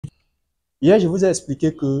Hier, je vous ai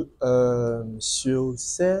expliqué que sur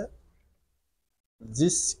ces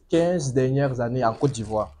 10, 15 dernières années en Côte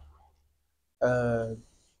d'Ivoire, euh,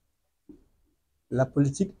 la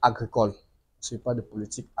politique agricole, je ne sais pas de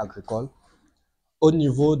politique agricole, au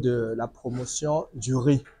niveau de la promotion du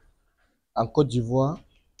riz en Côte d'Ivoire,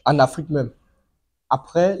 en Afrique même,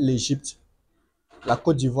 après l'Égypte, la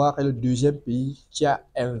Côte d'Ivoire est le deuxième pays qui a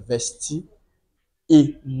investi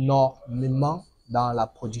énormément dans la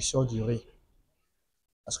production du riz.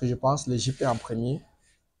 Parce que je pense que l'Égypte est en premier.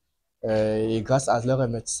 Et grâce à leur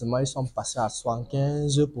investissement, ils sont passés à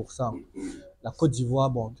 75%. La Côte d'Ivoire,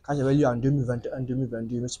 bon, quand j'avais lu en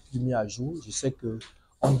 2021-2022, je me suis plus mis à jour. Je sais que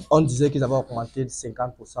on disait qu'ils avaient augmenté de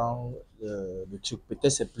 50% de trucs.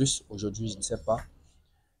 Peut-être c'est plus aujourd'hui, je ne sais pas.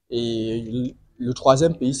 Et le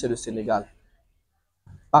troisième pays, c'est le Sénégal.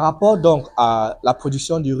 Par rapport donc à la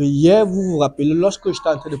production du riz, hier, vous vous rappelez, lorsque j'étais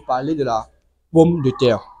en train de parler de la pomme de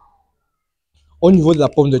terre, au niveau de la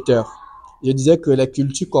pomme de terre, je disais que les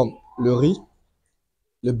cultures comme le riz,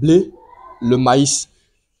 le blé, le maïs,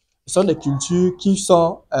 ce sont des cultures qui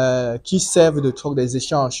servent de troc des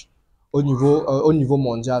échanges au niveau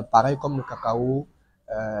mondial, pareil comme le cacao,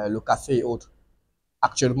 le café et autres.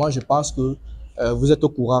 Actuellement, je pense que vous êtes au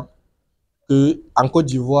courant que en Côte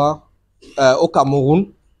d'Ivoire, au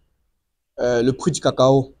Cameroun, le prix du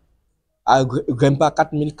cacao a grimpé à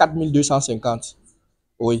 4250.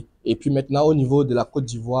 Oui. Et puis maintenant, au niveau de la Côte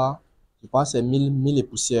d'Ivoire, je pense que c'est 1000 et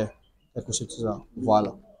poussières. Quelque chose de ça.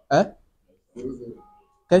 Voilà. Hein?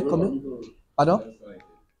 Combien? Pardon?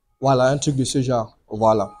 Voilà, un truc de ce genre.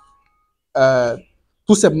 Voilà. Euh,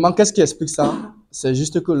 Tout simplement, qu'est-ce qui explique ça? C'est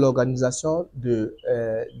juste que l'organisation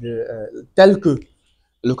telle que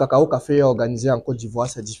le cacao café est organisé en Côte d'Ivoire,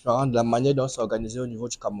 c'est différent de la manière dont c'est organisé au niveau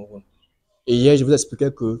du Cameroun. Et hier, je vous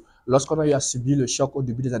expliquais que lorsqu'on a eu à subir le choc au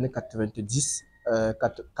début des années 90,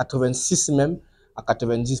 86 même, à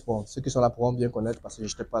 90, bon, ceux qui sont là pourront bien connaître parce que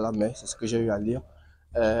je n'étais pas là, mais c'est ce que j'ai eu à lire.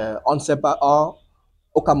 On ne sait pas,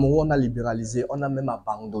 au Cameroun, on a libéralisé, on a même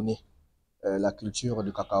abandonné la culture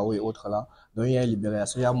du cacao et autres là. Donc il y a une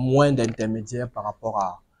libération, il y a moins d'intermédiaires par rapport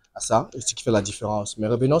à ça, ce qui fait la différence. Mais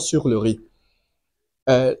revenons sur le riz.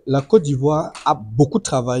 La Côte d'Ivoire a beaucoup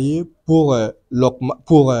travaillé pour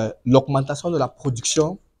l'augmentation de la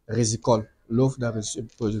production rizicole, l'offre de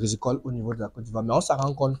rizicole au niveau de la Côte d'Ivoire. Mais on s'en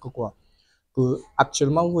rend compte que quoi? Que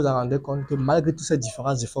actuellement, vous vous en rendez compte que malgré tous ces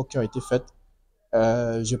différents efforts qui ont été faits,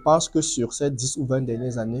 je pense que sur ces 10 ou 20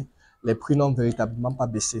 dernières années, les prix n'ont véritablement pas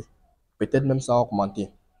baissé. Peut-être même ça a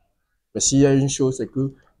augmenté. Mais s'il y a une chose, c'est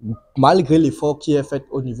que malgré l'effort qui est fait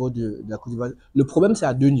au niveau de la Côte d'Ivoire, le problème c'est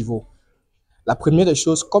à deux niveaux. La première des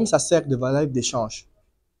choses, comme ça sert de valeur d'échange,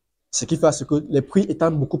 ce qui fait que les prix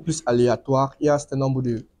étant beaucoup plus aléatoires, il y a un certain nombre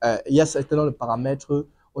de paramètres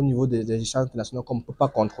au niveau des échanges internationaux qu'on ne peut pas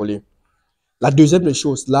contrôler. La deuxième des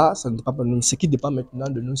choses, là, ça ne dépend pas de nous. Ce qui dépend maintenant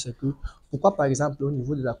de nous, c'est que pourquoi, par exemple, au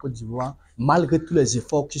niveau de la Côte d'Ivoire, malgré tous les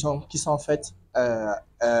efforts qui sont faits,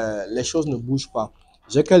 les choses ne bougent pas.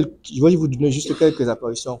 Je vais vous donner juste quelques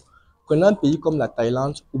apparitions. Prenons un pays comme la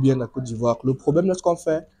Thaïlande ou bien la Côte d'Ivoire. Le problème, lorsqu'on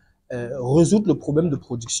fait résoudre le problème de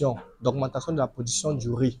production, d'augmentation de la production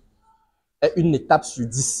du riz, est une étape sur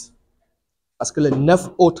 10. Parce que les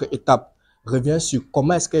 9 autres étapes reviennent sur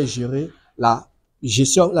comment est-ce qu'est gérée la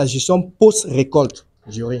gestion post-récolte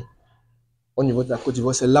du riz. Au niveau de la Côte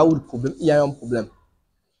d'Ivoire, c'est là où il y a un problème.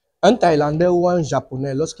 Un Thaïlandais ou un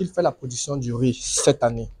Japonais, lorsqu'il fait la production du riz cette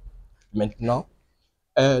année, maintenant,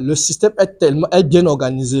 le système est bien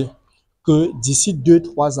organisé que d'ici 2,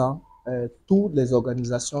 3 ans, toutes les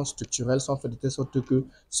organisations structurelles sont faites de telle sorte que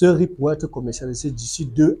ce riz pourrait être commercialisé d'ici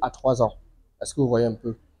 2 à 3 ans. Est-ce que vous voyez un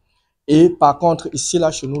peu? Et par contre, ici,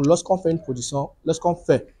 là, chez nous, lorsqu'on fait une production,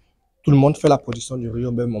 tout le monde fait la production du riz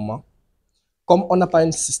au même moment. Comme on n'a pas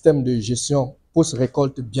un système de gestion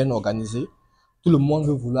post-récolte bien organisé, tout le monde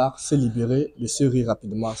veut vouloir se libérer de ce riz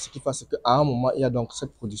rapidement. Ce qui fait qu'à un moment, il y a donc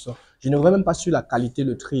cette production. Je ne reviens même pas sur la qualité,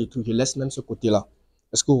 le tri et tout. Je laisse même ce côté-là.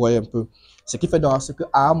 Est-ce que vous voyez un peu? Ce qui fait donc qu'à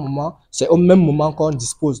un moment, c'est au même moment qu'on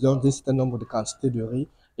dispose d'un certain nombre de quantités de riz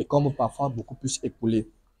et qu'on peut parfois beaucoup plus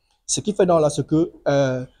écouler. Ce qui fait donc là, c'est que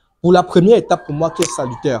pour la première étape, pour moi, qui est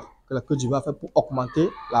salutaire, que la Côte d'Ivoire fait pour augmenter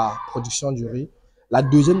la production du riz, la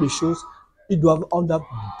deuxième des choses, on doit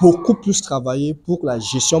beaucoup plus travailler pour la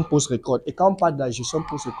gestion post-récolte. Et quand on parle de la gestion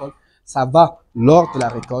post-récolte, ça va lors de la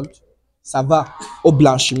récolte, ça va au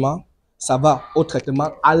blanchiment, ça va au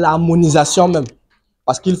traitement, à l'harmonisation même.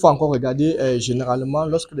 Parce qu'il faut encore regarder, généralement,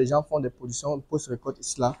 lorsque les gens font des productions post-récolte,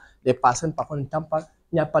 les parcelles, parfois, il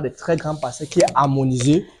n'y a pas de très grands parcelles qui est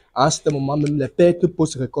harmonisé. À un certain moment, même les pertes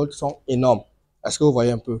post-récolte sont énormes. Est-ce que vous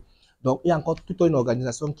voyez un peu? Donc, il y a encore toute une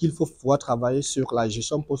organisation qu'il faut pouvoir travailler sur la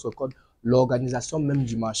gestion post-récolte, l'organisation même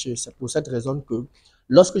du marché. C'est pour cette raison que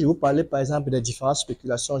lorsque je vous parlais, par exemple, des différentes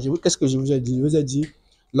spéculations, qu'est-ce que je vous ai dit? Je vous ai dit,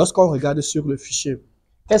 lorsqu'on regarde sur le fichier,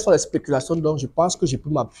 quelles sont les spéculations dont je pense que je peux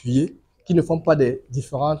m'appuyer, qui ne font pas des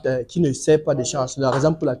différentes, qui ne servent pas d'échange. C'est la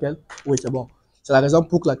raison pour laquelle, oui, c'est bon. C'est la raison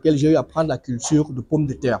pour laquelle j'ai eu à prendre la culture de pommes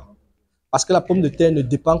de terre. Parce que la pomme de terre ne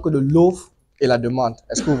dépend que de l'offre et la demande.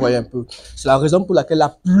 Est-ce que vous voyez un peu? C'est la raison pour laquelle la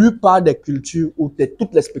plupart des cultures ou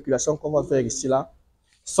toutes les spéculations qu'on va faire ici, là,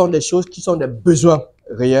 sont des choses qui sont des besoins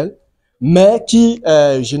réels, mais qui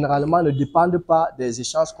généralement ne dépendent pas des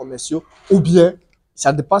échanges commerciaux ou bien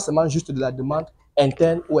ça dépend seulement juste de la demande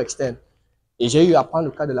interne ou externe. Et j'ai eu à prendre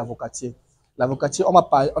le cas de l'avocatier. L'avocatier, on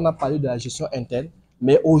a parlé de la gestion interne,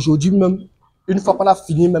 mais aujourd'hui même, une fois qu'on a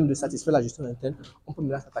fini même de satisfaire la gestion interne, on peut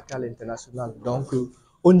maintenant s'attaquer à l'international. Donc,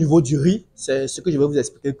 au niveau du riz, c'est ce que je vais vous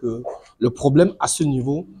expliquer que le problème à ce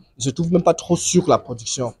niveau ne se trouve même pas trop sur la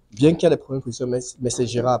production. Bien qu'il y ait des problèmes de production, mais c'est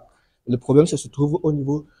gérable. Le problème se trouve au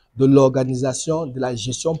niveau de l'organisation, de la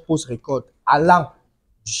gestion post-récolte, allant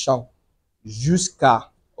du champ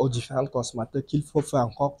jusqu'aux différents consommateurs qu'il faut faire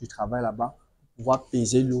encore du travail là-bas pour pouvoir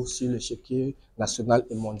peser lui aussi le chéquier national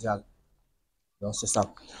et mondial. Donc, c'est ça.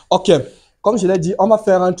 OK. Comme je l'ai dit, on va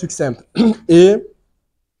faire un truc simple. Et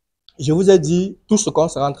je vous ai dit, tout ce qu'on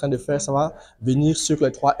sera en train de faire, ça va venir sur les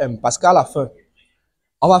 3M. Parce qu'à la fin,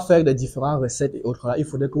 on va faire des différentes recettes et autres. Là, il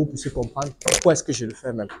faudrait que vous puissiez comprendre pourquoi est-ce que je le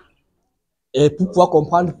fais même. Et pour pouvoir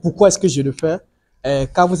comprendre pourquoi est-ce que je le fais,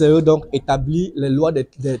 quand vous avez donc établi les lois des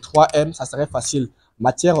 3M, ça serait facile.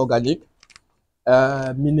 Matière organique,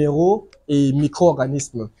 minéraux et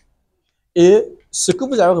micro-organismes. Et ce que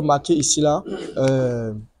vous avez remarqué ici, là,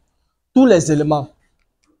 tous les éléments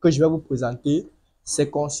que je vais vous présenter, c'est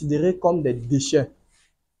considéré comme des déchets,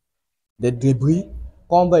 des débris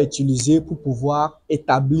qu'on va utiliser pour pouvoir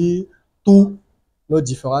établir tous nos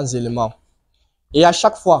différents éléments. Et à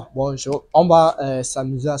chaque fois, bon, on va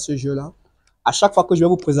s'amuser à ce jeu-là. À chaque fois que je vais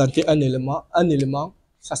vous présenter un élément,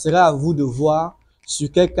 ça sera à vous de voir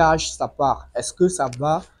sur quelle cage ça part. Est-ce que ça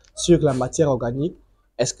va sur la matière organique?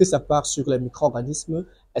 Est-ce que ça part sur les micro-organismes?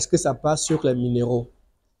 Est-ce que ça part sur les minéraux?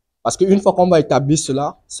 Parce qu'une fois qu'on va établir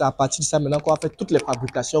cela, c'est à partir de ça maintenant qu'on va faire toutes les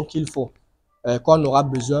fabrications qu'il faut, qu'on aura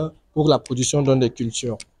besoin pour la production dans des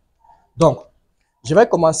cultures. Donc, je vais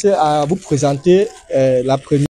commencer à vous présenter la première.